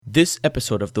This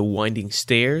episode of The Winding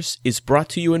Stairs is brought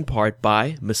to you in part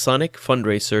by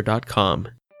MasonicFundraiser.com.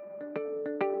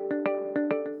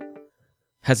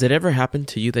 Has it ever happened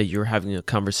to you that you're having a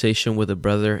conversation with a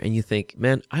brother and you think,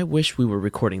 man, I wish we were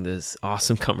recording this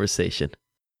awesome conversation?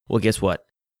 Well, guess what?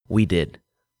 We did.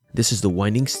 This is The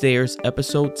Winding Stairs,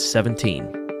 episode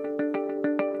 17.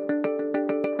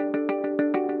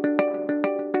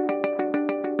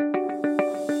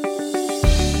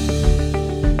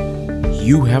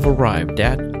 You have arrived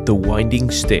at The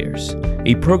Winding Stairs,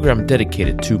 a program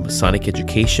dedicated to Masonic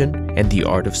education and the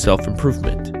art of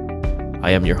self-improvement. I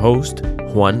am your host,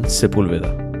 Juan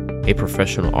Sepulveda, a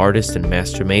professional artist and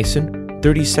master mason,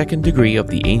 32nd degree of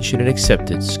the Ancient and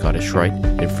Accepted Scottish Rite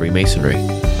in Freemasonry.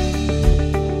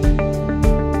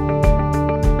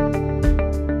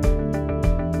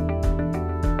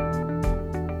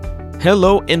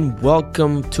 Hello and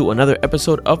welcome to another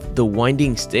episode of The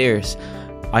Winding Stairs.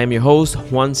 I am your host,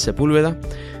 Juan Sepulveda.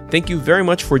 Thank you very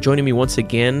much for joining me once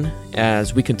again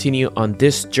as we continue on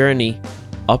this journey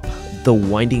up the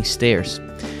winding stairs.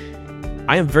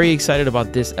 I am very excited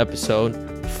about this episode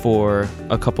for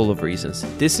a couple of reasons.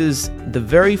 This is the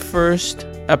very first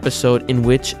episode in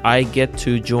which I get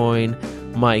to join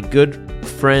my good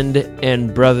friend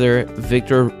and brother,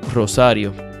 Victor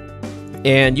Rosario.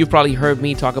 And you've probably heard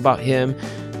me talk about him.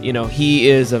 You know, he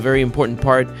is a very important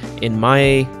part in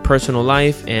my personal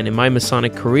life and in my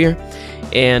Masonic career.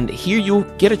 And here you'll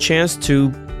get a chance to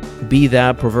be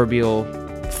that proverbial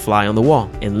fly on the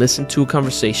wall and listen to a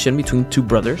conversation between two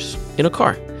brothers in a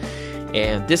car.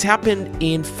 And this happened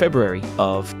in February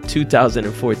of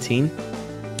 2014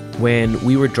 when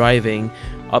we were driving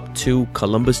up to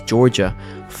Columbus, Georgia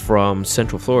from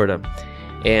Central Florida.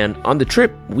 And on the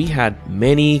trip, we had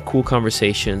many cool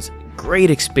conversations,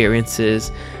 great experiences,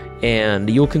 and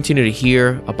you'll continue to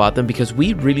hear about them because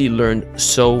we really learned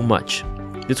so much.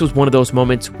 This was one of those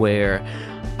moments where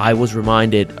I was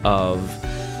reminded of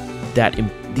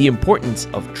the importance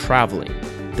of traveling.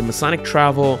 The Masonic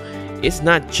travel is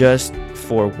not just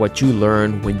for what you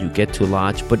learn when you get to a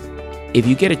lodge, but if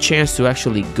you get a chance to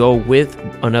actually go with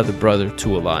another brother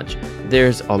to a lodge,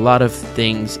 there's a lot of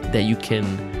things that you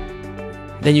can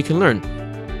learn.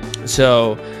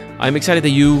 So I'm excited that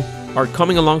you are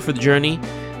coming along for the journey.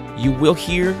 You will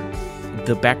hear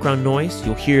the background noise.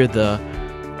 You'll hear the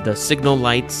signal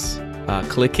lights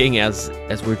clicking as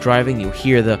we're driving. You'll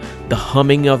hear the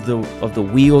humming of the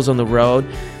wheels on the road.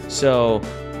 So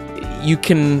you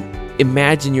can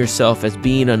imagine yourself as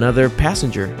being another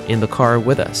passenger in the car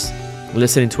with us,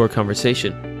 listening to our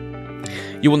conversation.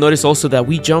 You will notice also that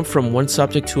we jump from one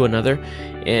subject to another,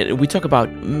 and we talk about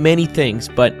many things,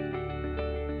 but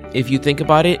if you think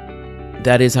about it,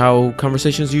 that is how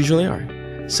conversations usually are.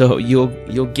 So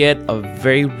you'll get a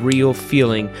very real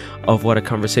feeling of what a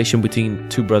conversation between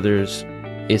two brothers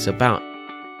is about.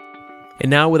 And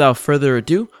now, without further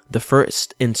ado, the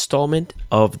first installment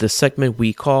of the segment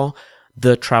we call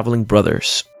The Traveling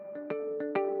Brothers.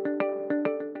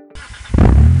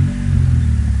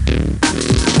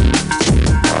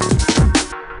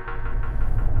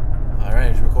 All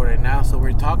right, it's recording now. So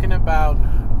we're talking about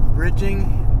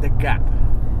bridging the gap.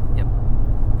 Yep.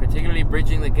 Particularly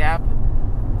bridging the gap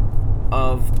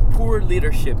of poor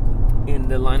leadership in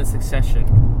the line of succession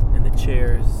and the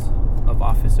chairs of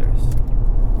officers.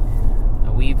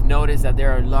 Now, we've noticed that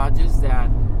there are lodges that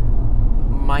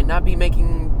might not be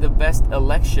making the best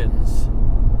elections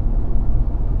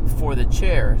for the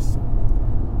chairs,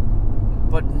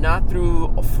 but not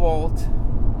through a fault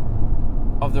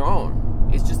of their own.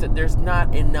 It's just that there's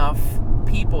not enough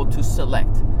people to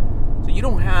select. So you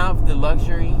don't have the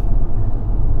luxury.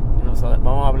 So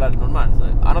vamos a hablar normal. So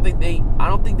I don't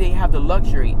think they have the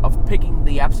luxury of picking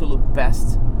the absolute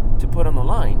best to put on the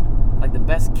line, like the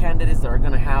best candidates that are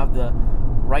going to have the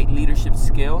right leadership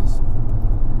skills.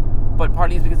 But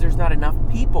partly it's because there's not enough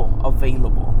people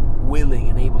available, willing,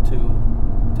 and able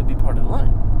to be part of the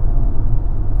line.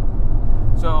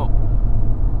 So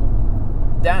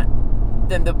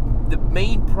then the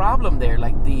main problem there,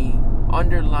 like the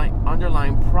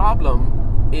underlying problem,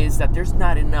 is that there's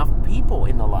not enough people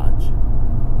in the lodge.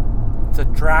 It's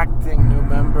attracting new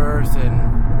members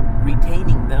and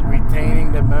retaining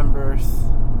the members.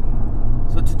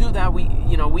 So to do that, we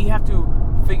have to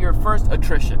figure first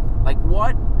attrition. Like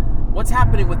what's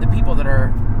happening with the people that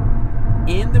are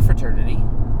in the fraternity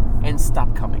and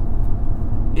stop coming?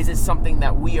 Is it something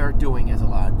that we are doing as a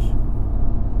lodge?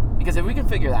 Because if we can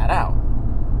figure that out,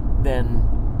 then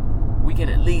we can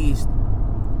at least,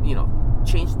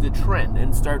 change the trend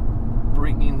and start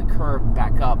bringing the curve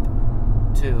back up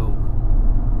to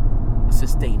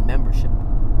sustained membership.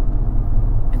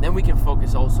 And then we can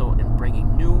focus also in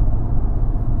bringing new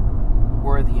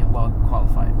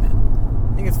qualified men?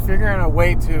 I think it's figuring out a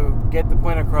way to get the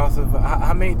point across of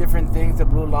how many different things the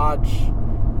Blue Lodge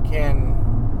can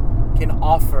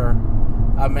offer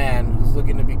a man who's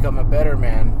looking to become a better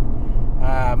man.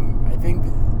 I think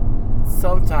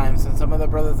sometimes, and some of the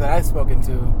brothers that I've spoken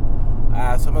to,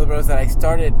 some of the brothers that I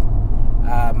started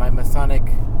my Masonic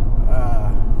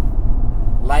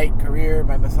light career,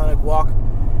 my Masonic walk,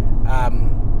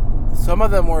 some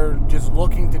of them were just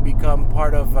looking to become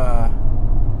part of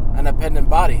an independent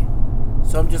body.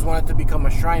 Some just wanted to become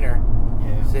a Shriner,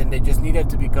 and they just needed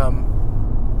to become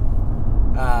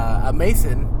a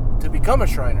Mason to become a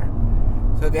Shriner.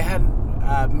 So they had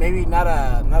maybe not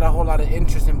a whole lot of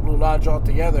interest in Blue Lodge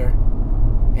altogether,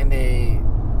 and they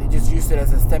just used it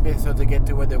as a stepping stone to get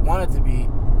to where they wanted to be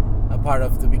a part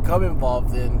of, to become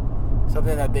involved in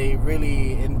something that they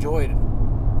really enjoyed.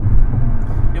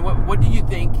 And what do you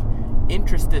think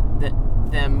interested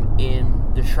them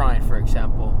in the Shrine, for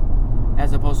example,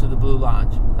 as opposed to the Blue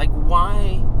Lodge? Like,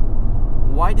 why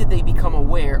did they become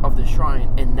aware of the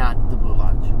Shrine and not the Blue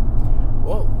Lodge?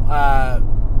 Well,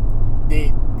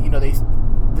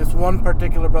 this one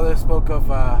particular brother spoke of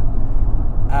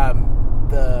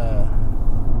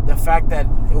the fact that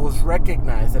it was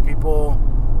recognized, that people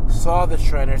saw the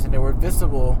Shriners and they were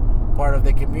visible part of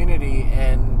the community,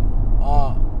 and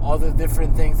all the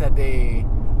different things that they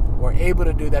were able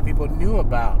to do that people knew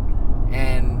about.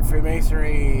 And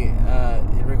Freemasonry,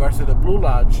 in regards to the Blue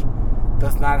Lodge,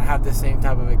 does not have the same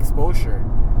type of exposure.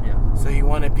 Yeah. So he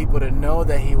wanted people to know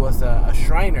that he was a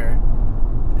Shriner,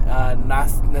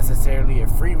 not necessarily a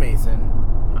Freemason.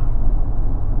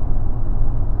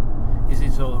 You see,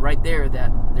 so right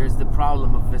there's the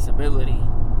problem of visibility.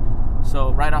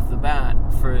 So right off the bat,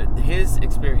 for his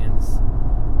experience,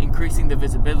 increasing the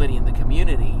visibility in the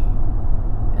community,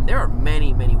 and there are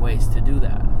many, many ways to do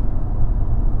that.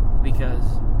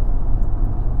 Because,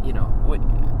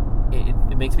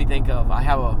 it makes me think of, I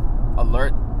have a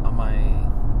alert on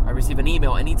I receive an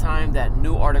email anytime that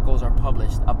new articles are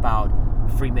published about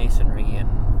Freemasonry and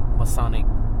Masonic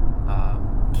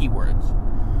keywords.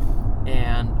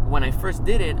 And when I first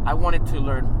did it, I wanted to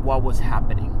learn what was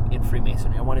happening in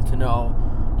Freemasonry. I wanted to know,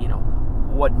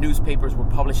 what newspapers were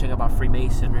publishing about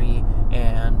Freemasonry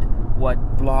and what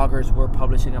bloggers were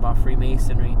publishing about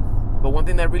Freemasonry. But one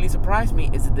thing that really surprised me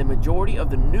is that the majority of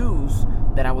the news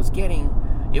that I was getting,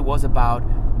 it was about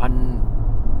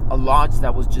a lodge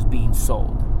that was just being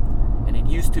sold. And it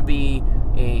used to be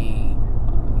a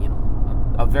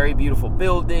very beautiful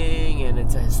building, and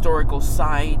it's a historical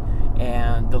site,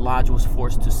 and the lodge was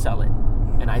forced to sell it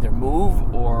and either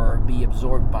move or be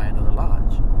absorbed by another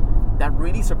lodge. That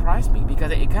really surprised me,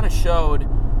 because it kind of showed,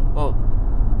 well,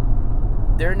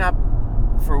 they're not,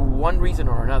 for one reason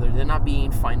or another, they're not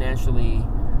being financially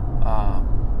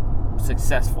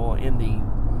successful in the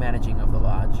managing of the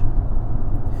lodge.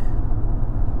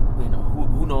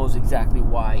 Who knows exactly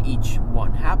why each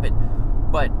one happened,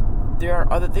 but there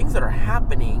are other things that are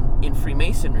happening in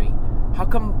Freemasonry. How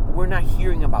come we're not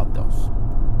hearing about those?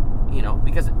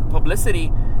 Because publicity,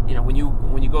 when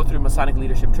you go through Masonic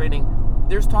leadership training,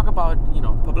 there's talk about,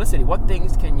 publicity. What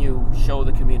things can you show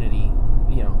the community,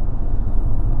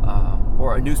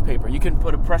 or a newspaper? You can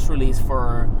put a press release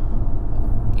for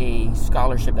a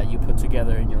scholarship that you put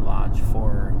together in your lodge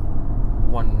for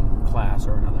one class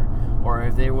or another. Or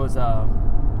if there was a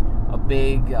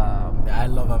big... I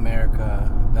Love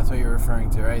America, that's what you're referring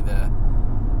to, right? The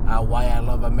Why I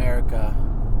Love America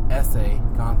essay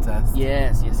contest.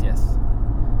 Yes.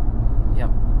 Yep.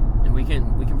 And we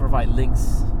can provide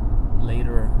links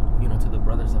later, to the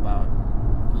brothers about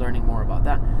learning more about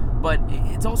that. But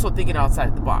it's also thinking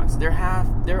outside the box. There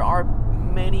are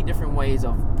many different ways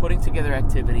of putting together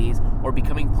activities or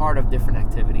becoming part of different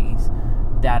activities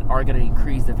that are going to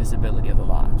increase the visibility of the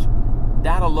lodge.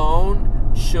 That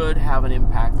alone should have an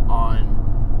impact on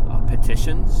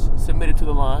petitions submitted to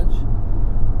the lodge.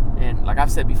 And like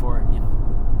I've said before,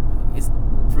 it's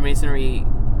Freemasonry,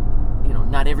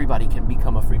 not everybody can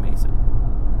become a Freemason.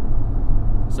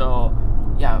 So,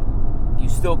 yeah, you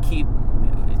still keep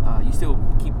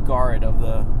guard of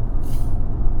the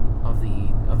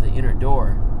inner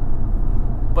door,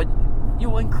 but you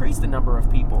will increase the number of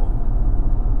people.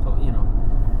 So,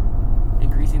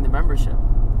 increasing the membership.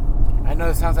 I know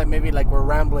it sounds like maybe like we're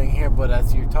rambling here, but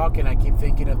as you're talking, I keep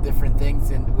thinking of different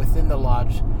things within the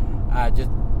lodge. Just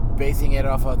basing it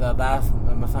off of the last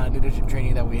Masonic leadership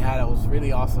training that we had, it was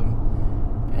really awesome.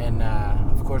 And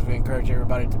of course, we encourage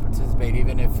everybody to participate,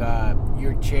 even if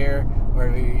you're chair or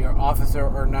if you're officer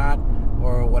or not,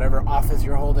 or whatever office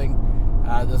you're holding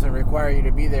doesn't require you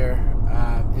to be there.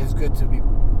 It's good to be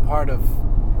part of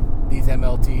these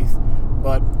MLTs.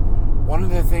 But one of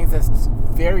the things that's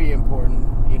very important,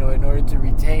 in order to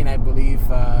retain, I believe,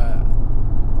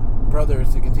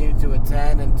 brothers to continue to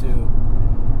attend and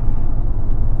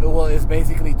is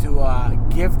basically to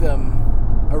give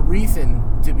them a reason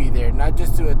to be there, not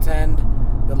just to attend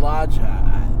the lodge.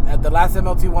 At the last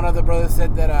MLT, one of the brothers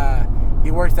said that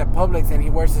he works at Publix and he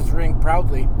wears his ring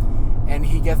proudly, and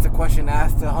he gets the question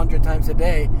asked 100 times a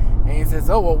day, and he says,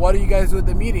 "Oh, well, what do you guys do at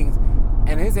the meetings?"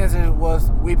 And his answer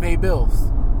was, "We pay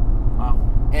bills." Wow.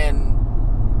 And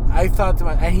I thought to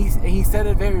myself, and he said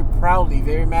it very proudly,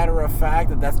 very matter of fact,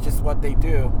 that that's just what they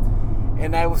do.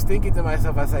 And I was thinking to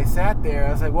myself as I sat there,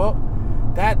 I was like, well,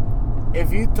 that,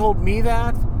 if you told me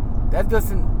that's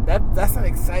not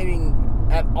exciting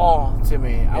at all to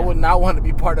me. Yeah. I would not want to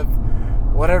be part of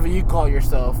whatever you call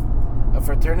yourself, a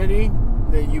fraternity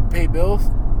that you pay bills.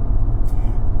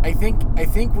 I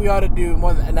think we ought to do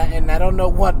more, and I don't know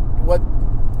what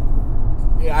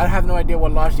I have no idea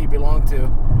what lodge he belonged to.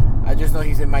 I just know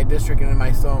he's in my district and in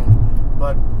my zone.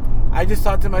 But I just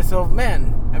thought to myself,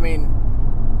 man, I mean,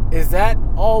 is that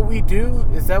all we do?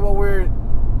 Is that what we're,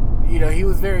 he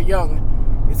was very young.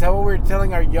 Is that what we're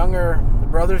telling our younger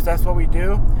brothers? That's what we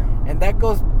do? Yeah. And that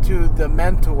goes to the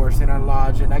mentors in our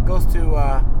lodge. And that goes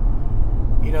to,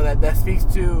 that speaks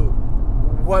to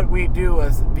what we do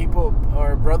as people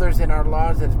or brothers in our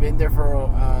lodge that's been there for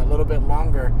a little bit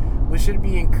longer. We should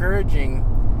be encouraging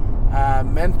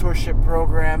mentorship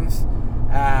programs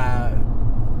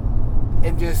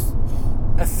and just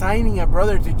assigning a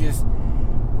brother to just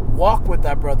walk with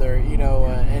that brother,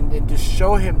 and just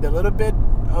show him the little bit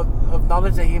of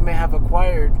knowledge that he may have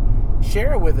acquired.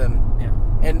 Share it with him. Yeah.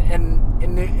 And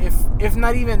if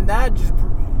not even that, just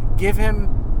give him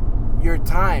your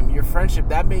time, your friendship.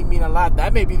 That may mean a lot.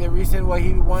 That may be the reason why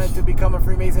he wanted to become a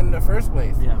Freemason in the first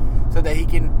place. Yeah. So that he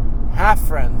can have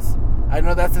friends. I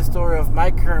know that's the story of my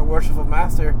current worshipful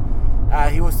master.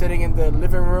 He was sitting in the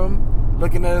living room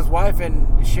looking at his wife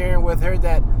and sharing with her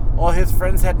that all his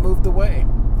friends had moved away.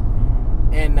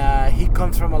 And he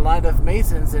comes from a line of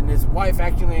Masons, and his wife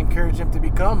actually encouraged him to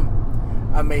become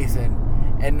a Mason.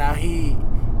 And now he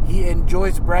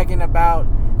enjoys bragging about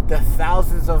the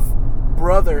thousands of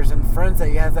brothers and friends that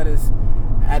he has at his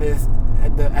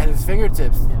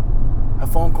fingertips, a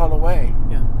phone call away.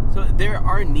 Yeah. So there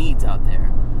are needs out there.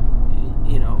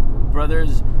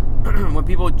 Brothers, when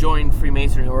people join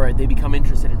Freemasonry or they become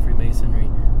interested in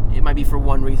Freemasonry, it might be for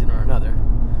one reason or another.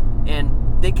 And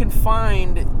they can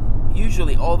find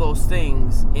usually all those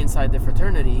things inside the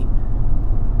fraternity,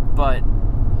 but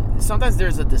sometimes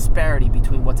there's a disparity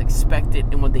between what's expected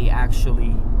and what they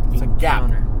actually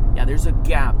encounter. A gap. Yeah, there's a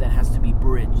gap that has to be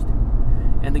bridged.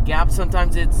 And the gap,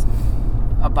 sometimes it's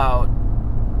about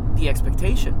the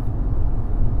expectation.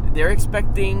 They're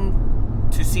expecting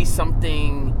to see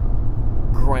something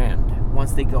grand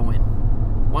once they go in.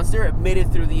 Once they're admitted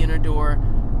through the inner door,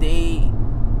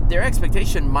 their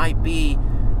expectation might be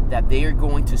that they are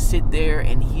going to sit there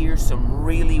and hear some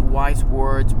really wise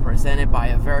words presented by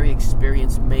a very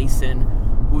experienced Mason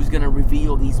who's going to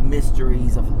reveal these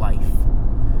mysteries of life.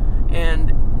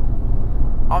 And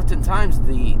oftentimes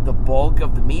the bulk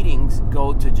of the meetings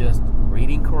go to just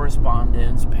reading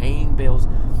correspondence, paying bills,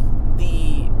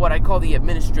 what I call the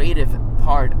administrative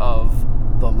part of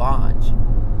the lodge.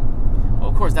 Well,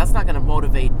 of course, that's not going to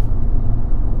motivate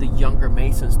the younger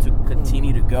Masons to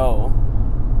continue to go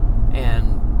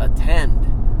and attend.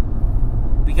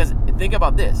 Because think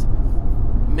about this.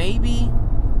 Maybe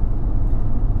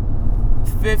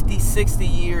 50, 60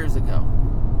 years ago,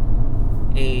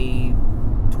 a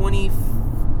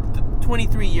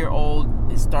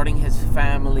 23-year-old is starting his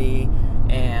family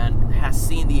and has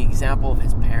seen the example of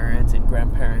his parents and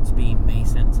grandparents being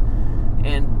Masons.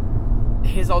 And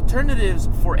his alternatives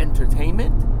for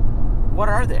entertainment, what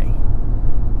are they?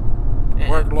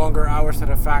 Work longer hours at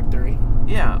a factory.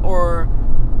 Yeah, or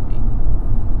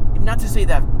not to say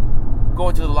that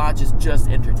going to the lodge is just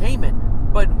entertainment,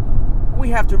 but we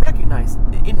have to recognize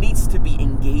it needs to be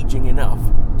engaging enough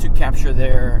to capture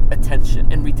their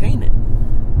attention and retain it.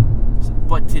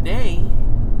 But today,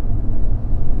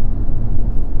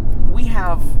 we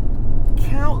have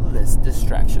countless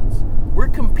distractions. We're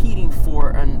competing for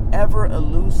an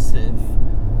ever-elusive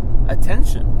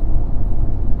attention,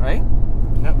 right?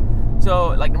 Yep. So,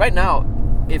 like right now,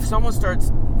 if someone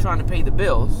starts trying to pay the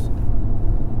bills,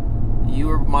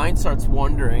 your mind starts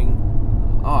wondering,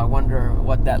 oh, I wonder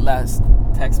what that last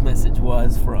text message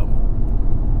was from.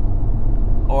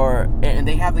 And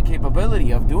they have the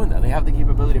capability of doing that. They have the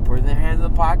capability of putting their hand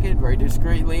in the pocket very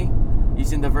discreetly,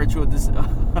 using the virtue of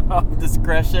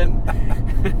discretion,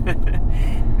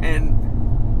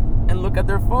 and look at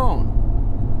their phone,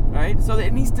 right? So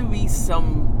there needs to be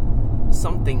some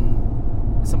some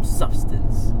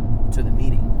substance to the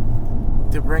meeting.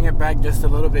 To bring it back just a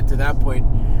little bit to that point,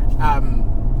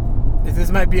 this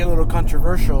might be a little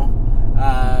controversial,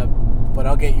 but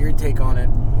I'll get your take on it.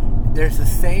 There's a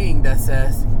saying that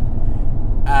says,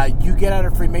 you get out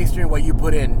of Freemasonry what you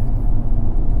put in.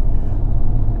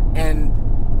 And,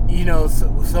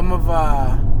 some of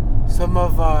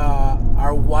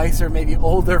our wiser, maybe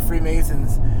older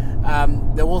Freemasons,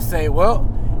 they will say, well,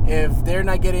 if they're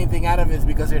not getting anything out of it, it's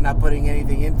because they're not putting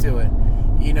anything into it.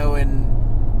 And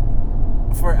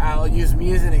I'll use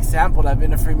me as an example. I've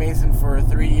been a Freemason for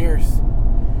 3 years,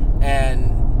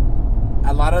 and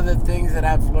a lot of the things that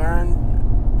I've learned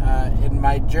in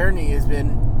my journey has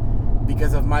been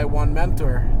because of my one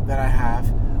mentor that I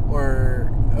have,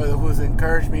 or who's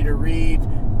encouraged me to read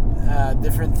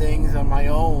different things on my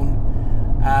own,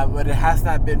 but it has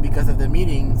not been because of the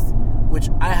meetings, which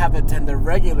I have attended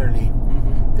regularly.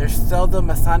 Mm-hmm. There's seldom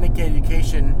Masonic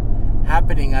education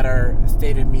happening at our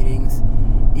stated meetings,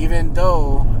 even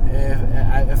though,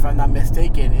 if I'm not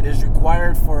mistaken, it is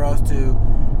required for us to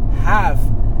have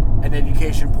an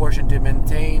education portion to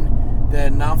maintain the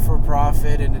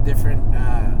non-for-profit and the different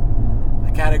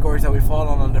categories that we fall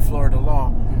on under Florida law.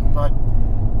 Mm-hmm. But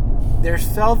there's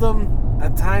seldom a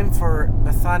time for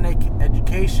Masonic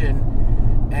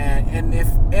education, and if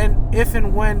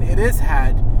and when it is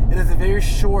had, it is a very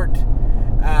short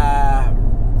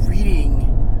reading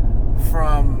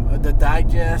from the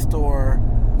digest or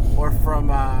from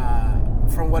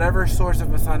whatever source of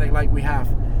Masonic light we have.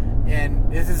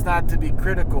 And this is not to be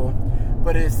critical,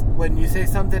 but it's when you say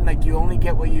something like you only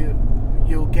get what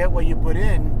you'll get what you put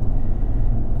in.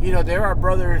 There are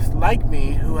brothers like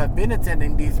me who have been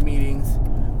attending these meetings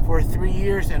for 3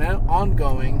 years and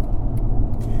ongoing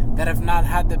that have not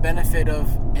had the benefit of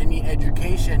any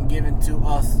education given to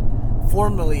us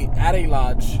formally at a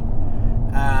lodge.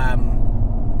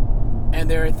 And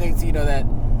there are things,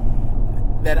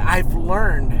 that I've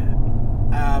learned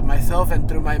myself and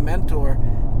through my mentor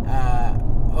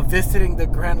of visiting the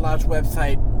Grand Lodge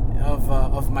website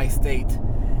of my state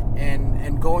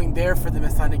and going there for the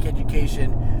Masonic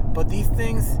education. But these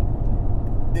things,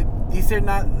 these are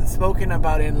not spoken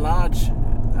about in lodge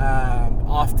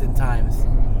oftentimes.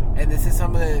 And this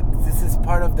is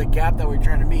part of the gap that we're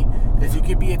trying to meet, because you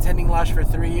could be attending lodge for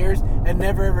 3 years and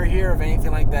never ever hear of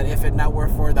anything like that if it not were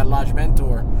for that lodge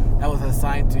mentor that was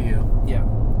assigned to you. Yeah,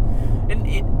 and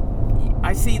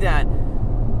I see that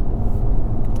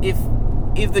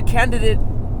if the candidate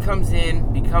comes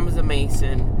in, becomes a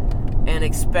Mason, and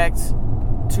expects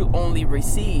to only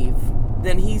receive,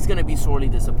 then he's going to be sorely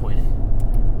disappointed.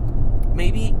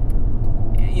 Maybe,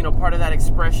 part of that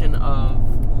expression of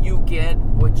you get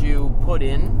what you put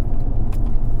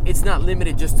in, it's not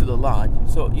limited just to the lodge.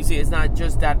 So you see, it's not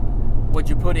just that what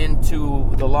you put into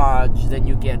the lodge, then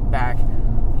you get back.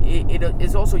 It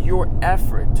is also your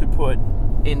effort to put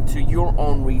into your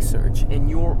own research and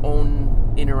your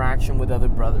own interaction with other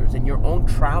brothers and your own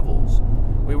travels.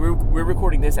 We're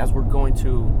recording this as we're going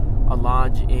to a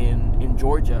lodge in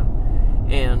Georgia,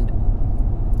 and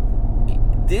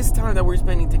this time that we're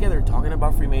spending together talking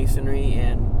about Freemasonry,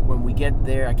 and when we get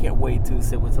there, I can't wait to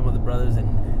sit with some of the brothers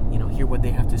and hear what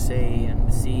they have to say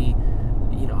and see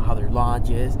how their lodge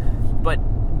is. But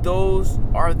those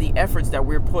are the efforts that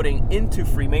we're putting into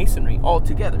Freemasonry all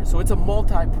together. So it's a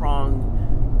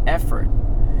multi-pronged effort.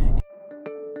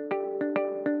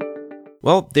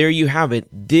 Well, there you have it.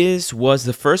 This was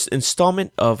the first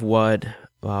installment of what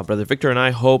Brother Victor and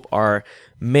I hope are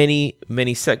many,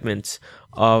 many segments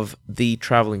of the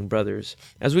Traveling Brothers,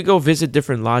 as we go visit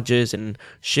different lodges and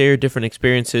share different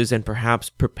experiences and perhaps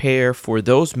prepare for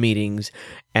those meetings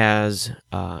as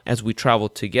we travel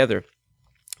together.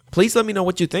 Please let me know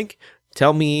what you think.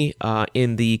 Tell me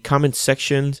in the comment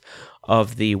sections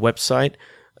of the website.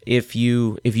 If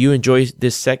you enjoy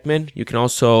this segment, you can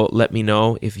also let me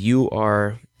know if you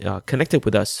are connected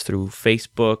with us through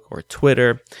Facebook or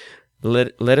Twitter.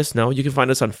 Let us know. You can find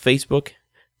us on Facebook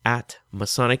at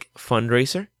Masonic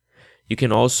Fundraiser. You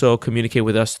can also communicate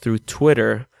with us through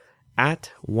Twitter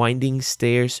at Winding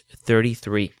Stairs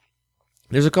 33.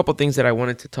 There's a couple things that I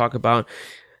wanted to talk about.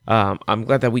 I'm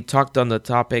glad that we talked on the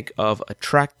topic of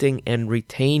attracting and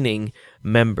retaining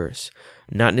members,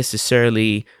 not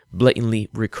necessarily blatantly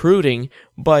recruiting,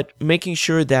 but making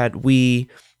sure that we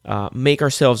make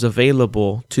ourselves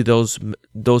available to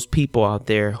those people out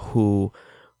there who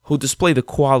display the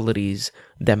qualities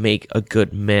that make a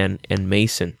good man and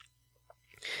Mason.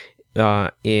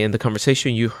 In the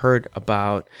conversation, you heard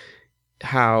about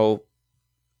how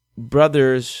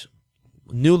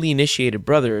newly initiated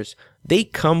brothers, they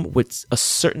come with a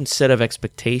certain set of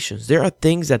expectations. There are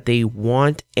things that they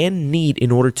want and need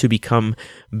in order to become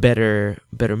better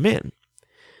men.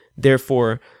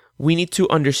 Therefore, we need to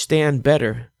understand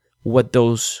better what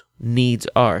those needs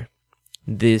are.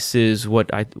 This is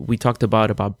what we talked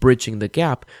about bridging the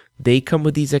gap. They come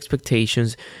with these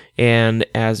expectations, and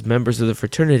as members of the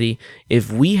fraternity,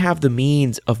 if we have the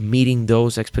means of meeting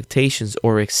those expectations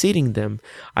or exceeding them,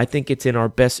 I think it's in our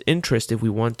best interest if we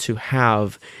want to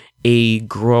have a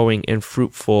growing and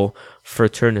fruitful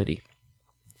fraternity.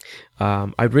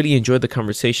 I really enjoyed the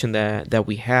conversation that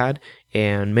we had,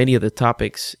 and many of the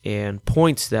topics and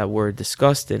points that were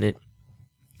discussed in it.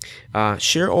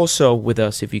 Share also with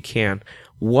us, if you can,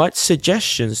 what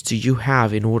suggestions do you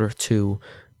have in order to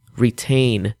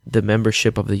retain the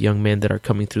membership of the young men that are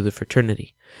coming through the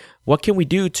fraternity? What can we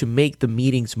do to make the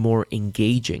meetings more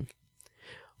engaging?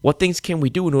 What things can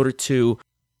we do in order to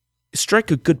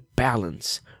strike a good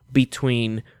balance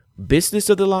between business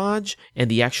of the lodge and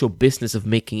the actual business of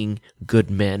making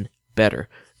good men better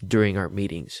during our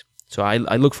meetings? So I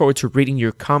look forward to reading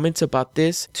your comments about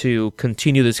this, to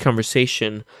continue this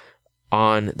conversation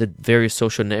on the various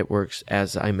social networks,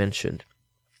 as I mentioned.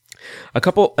 A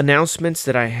couple announcements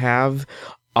that I have.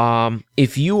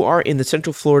 If you are in the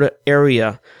Central Florida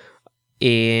area,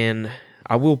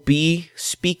 I will be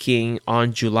speaking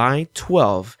on July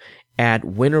 12 at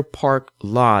Winter Park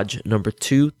Lodge number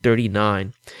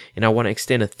 239. And I want to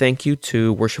extend a thank you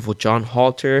to Worshipful John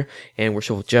Halter and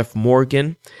Worshipful Jeff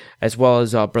Morgan, as well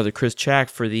as Brother Chris Chack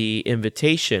for the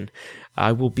invitation.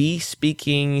 I will be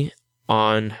speaking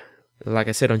on, like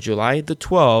I said, on July the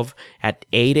 12th at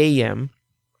 8 a.m.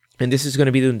 And this is going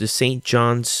to be the St.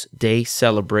 John's Day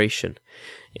celebration.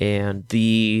 And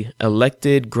the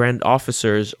elected grand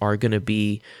officers are going to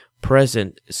be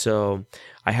present. So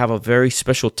I have a very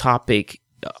special topic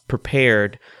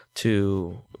prepared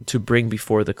to bring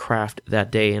before the craft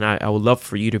that day. And I would love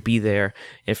for you to be there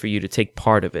and for you to take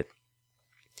part of it.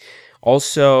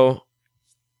 Also,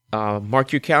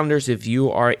 mark your calendars. If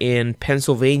you are in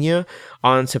Pennsylvania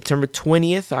on September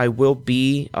 20th, I will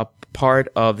be a part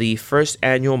of the first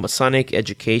annual Masonic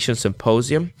Education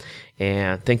Symposium.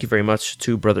 And thank you very much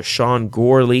to Brother Sean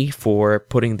Gorley for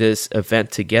putting this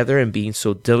event together and being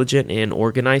so diligent in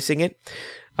organizing it.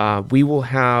 We will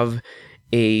have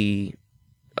a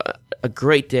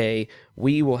great day.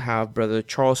 We will have Brother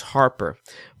Charles Harper.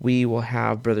 We will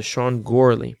have Brother Sean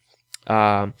Gorley.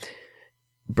 Brother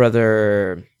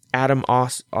Adam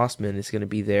Osman is going to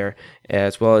be there,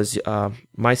 as well as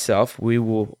myself. We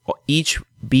will each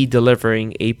be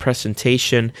delivering a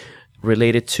presentation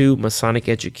related to Masonic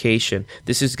education.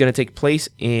 This is going to take place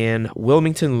in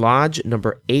Wilmington Lodge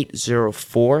number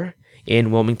 804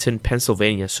 in Wilmington,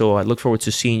 Pennsylvania. So I look forward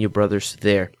to seeing you brothers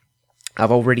there.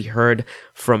 I've already heard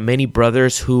from many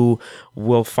brothers who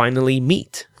will finally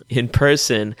meet in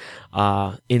person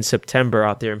in September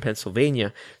out there in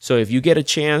Pennsylvania. So if you get a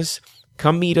chance,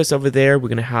 come meet us over there. We're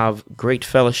going to have great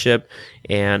fellowship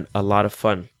and a lot of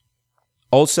fun.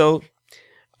 Also,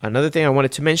 another thing I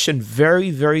wanted to mention, very,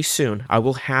 very soon, I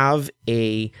will have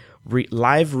a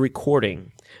live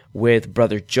recording with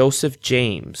Brother Joseph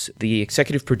James, the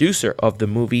executive producer of the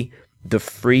movie The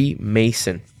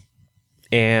Freemason.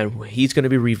 And he's going to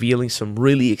be revealing some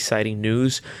really exciting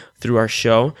news through our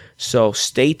show. So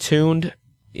stay tuned.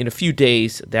 In a few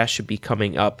days, that should be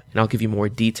coming up, and I'll give you more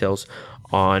details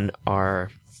on our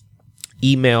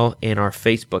email and our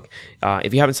Facebook.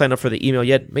 If you haven't signed up for the email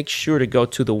yet, make sure to go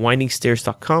to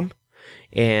thewindingstairs.com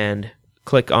and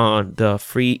click on the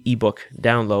free ebook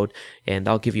download, and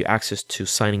I'll give you access to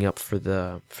signing up for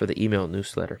the email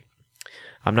newsletter.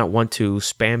 I'm not one to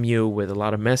spam you with a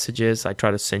lot of messages. I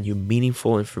try to send you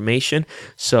meaningful information,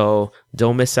 so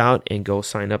don't miss out and go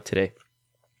sign up today.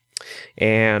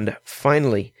 And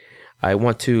finally, I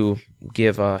want to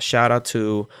give a shout out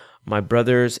to my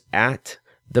brothers at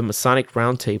the Masonic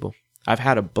Roundtable. I've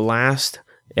had a blast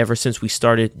ever since we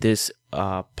started this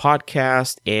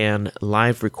podcast and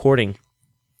live recording.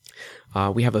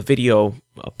 We have a video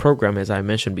program, as I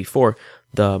mentioned before,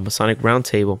 the Masonic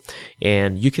Roundtable,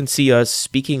 and you can see us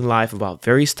speaking live about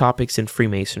various topics in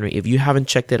Freemasonry. If you haven't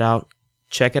checked it out,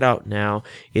 check it out now.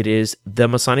 It is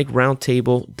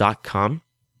theMasonicRoundtable.com.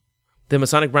 The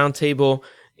Masonic Roundtable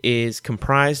is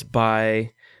comprised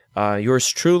by yours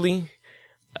truly,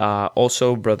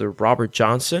 also Brother Robert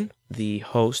Johnson, the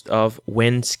host of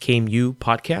Whence Came You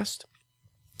podcast,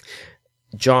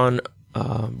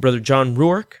 Brother John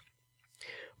Ruark,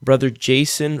 Brother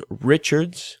Jason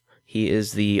Richards, he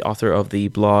is the author of the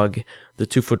blog The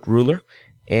 2-Foot Ruler,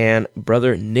 and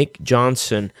Brother Nick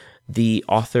Johnson, the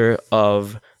author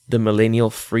of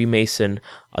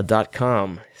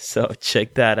themillennialfreemason.com. So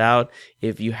check that out.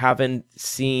 If you haven't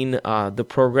seen the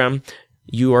program,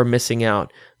 you are missing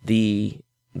out. The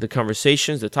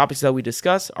conversations, the topics that we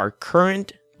discuss are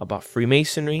current about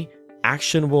Freemasonry,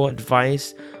 actionable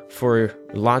advice for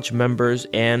lodge members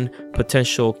and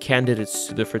potential candidates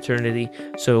to the fraternity.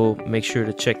 So make sure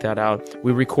to check that out.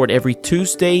 We record every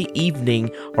Tuesday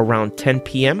evening around 10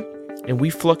 p.m. and we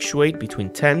fluctuate between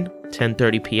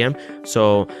 10:30 p.m.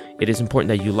 So it is important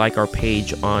that you like our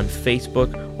page on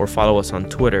Facebook or follow us on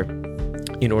Twitter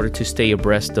in order to stay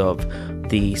abreast of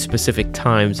the specific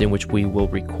times in which we will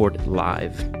record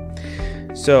live.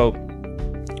 So,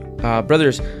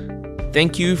 brothers,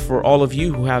 thank you for all of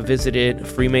you who have visited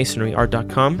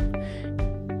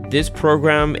freemasonryart.com. This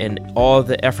program and all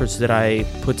the efforts that I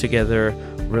put together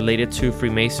related to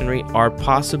Freemasonry are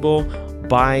possible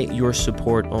by your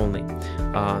support only.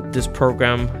 This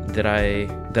program that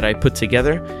I put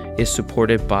together is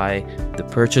supported by the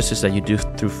purchases that you do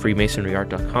through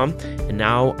freemasonryart.com. And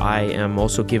now I am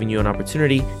also giving you an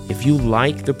opportunity. If you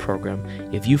like the program,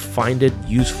 if you find it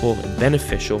useful and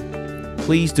beneficial,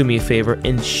 please do me a favor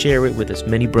and share it with as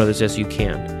many brothers as you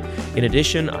can. In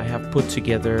addition, I have put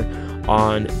together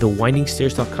on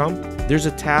thewindingstairs.com, there's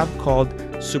a tab called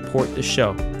Support the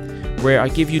Show, where I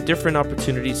give you different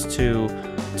opportunities to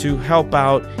help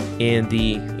out in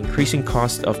the increasing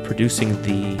cost of producing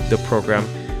the program.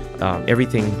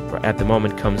 Everything at the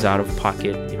moment comes out of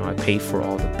pocket. I pay for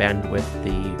all the bandwidth,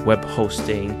 the web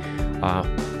hosting,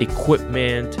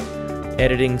 equipment,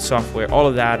 editing software, all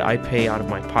of that I pay out of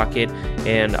my pocket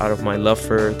and out of my love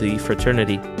for the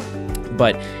fraternity.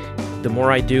 But the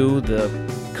more I do, the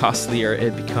costlier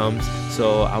it becomes.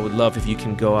 So I would love if you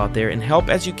can go out there and help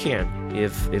as you can.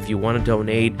 If you want to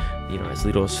donate, as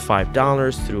little as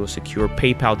 $5 through a secure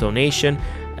PayPal donation,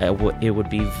 it would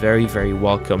be very, very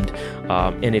welcomed.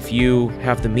 And if you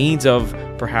have the means of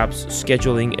perhaps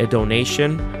scheduling a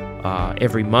donation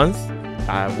every month,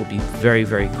 I will be very,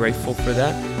 very grateful for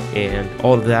that. And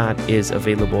all of that is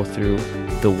available through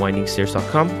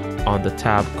thewindingstairs.com on the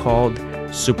tab called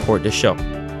Support the Show.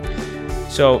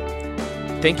 So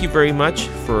thank you very much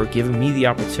for giving me the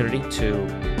opportunity to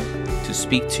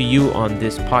speak to you on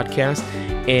this podcast.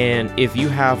 And if you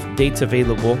have dates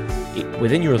available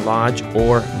within your lodge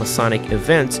or Masonic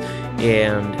events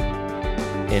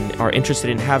and are interested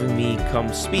in having me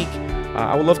come speak,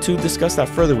 I would love to discuss that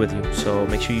further with you. So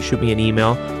make sure you shoot me an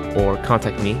email or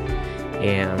contact me,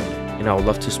 and I would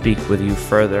love to speak with you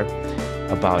further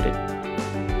about it.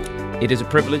 It is a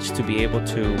privilege to be able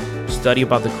to study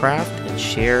about the craft and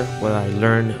share what I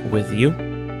learn with you.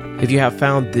 If you have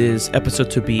found this episode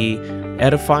to be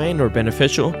edifying or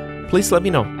beneficial, please let me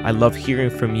know. I love hearing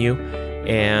from you,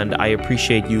 and I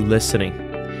appreciate you listening.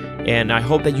 And I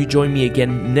hope that you join me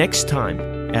again next time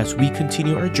as we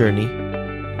continue our journey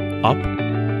up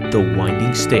the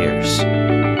winding stairs.